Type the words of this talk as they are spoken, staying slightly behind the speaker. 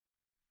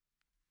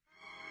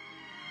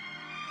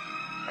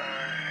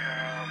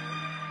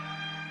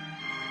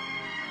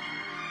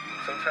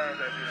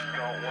sometimes I just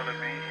don't want to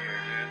be here,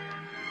 dude.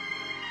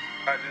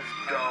 I just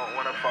don't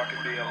want to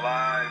fucking be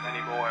alive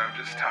anymore. I'm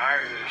just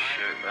tired of this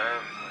shit,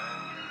 man.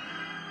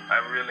 I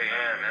really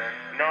am,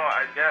 man. No,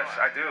 yes,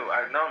 I do.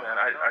 I know, man.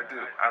 I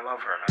do. I love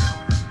her,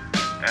 man.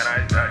 And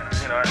I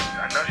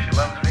know she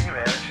loves me,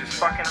 man. It's just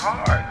fucking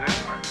hard, dude.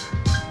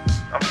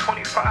 I'm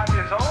 25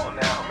 years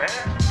old now, man.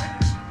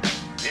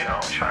 You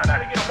know, I'm trying not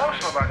to get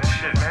emotional about this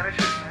shit, man.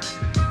 It's just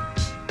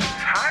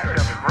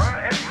tired of it, bro.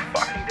 Every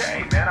fucking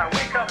day, man. I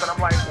wake up and I'm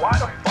like, why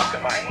the fuck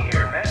am I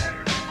here, man?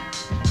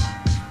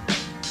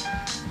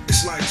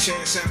 It's like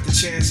chance after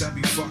chance, I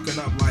be fucking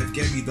up. Life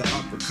gave me the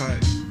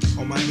uppercut.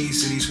 On my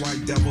knees to these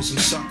white devils, I'm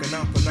sucking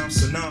up.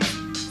 Enough's enough.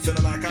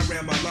 Feeling like I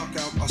ran my luck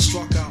out. I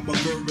struck out. My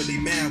girl really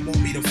mad,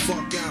 want me to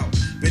fuck out.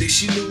 But if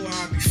she knew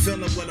how I be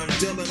feeling when I'm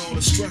dealing, all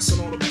the stress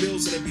and all the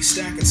bills that be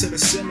stacking to the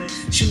ceiling.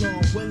 She know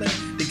I'm willing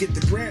to get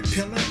the bread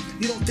pilling.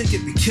 You don't think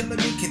it be killing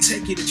me? Can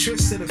take you to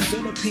trips to the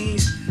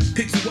Philippines,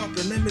 pick you up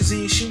in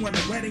limousine. She want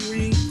a wedding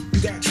ring. You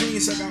got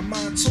dreams, I got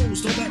mine too.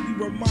 Don't let me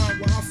remind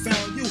where I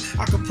found you.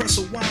 I could press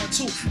a wine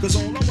too, cause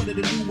all I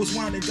wanted to do was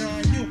wine and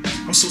dine you.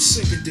 I'm so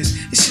sick of this,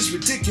 it's just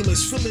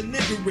ridiculous. Feeling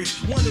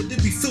niggerish, wanted to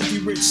be filthy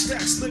rich.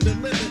 Stacks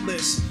living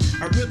limitless.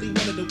 I really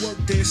wanted to work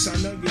this. I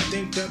know you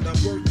think that I'm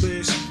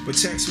worthless, but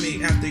text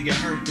me after you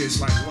heard this.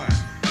 Like what?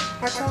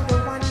 I told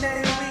her one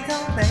day we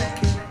gon' make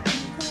it.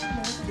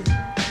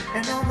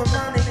 And all the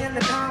money and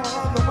the power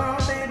of the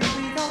world, baby,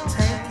 we gon'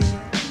 take it.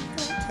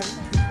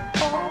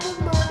 All the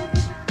money,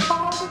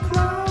 all the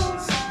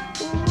clothes.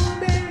 Ooh,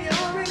 baby, I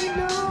already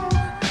know.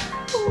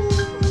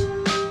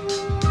 Ooh,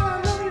 I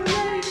know you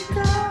ready to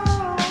go.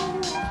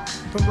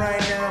 But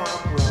right now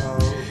I'm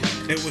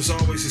broke. It was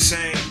always the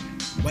same.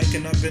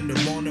 Waking up in the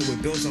morning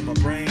with bills on my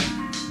brain.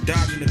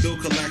 Dodging the bill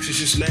collections,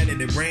 just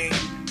letting it rain.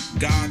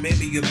 God made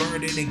me a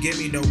burden and give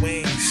me no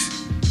wings.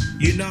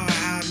 You know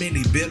how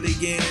many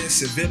billions,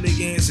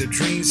 civilians, of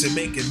dreams of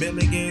making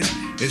millions.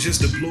 It's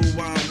just a blue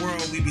wide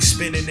world we be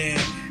spinning in.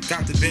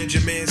 Got the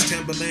Benjamins,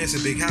 Timberlands, a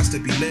big house to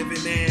be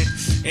living in.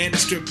 And the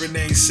stripper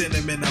named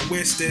Cinnamon, I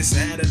wish this, I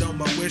had it on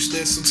my wish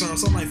list.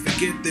 Sometimes I might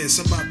forget this,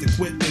 I'm about to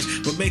quit this.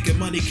 But making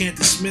money can't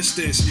dismiss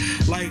this.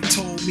 Life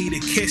told me to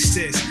kiss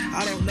this.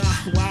 I don't know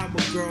why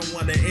my girl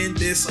wanna end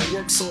this. I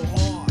work so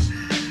hard.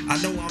 I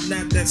know I'm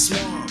not that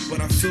smart, but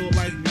I feel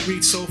like we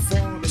reached so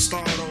far to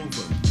start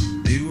over.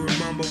 Do you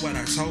remember what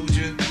I told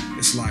you?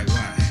 It's like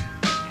what?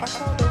 I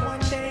told her one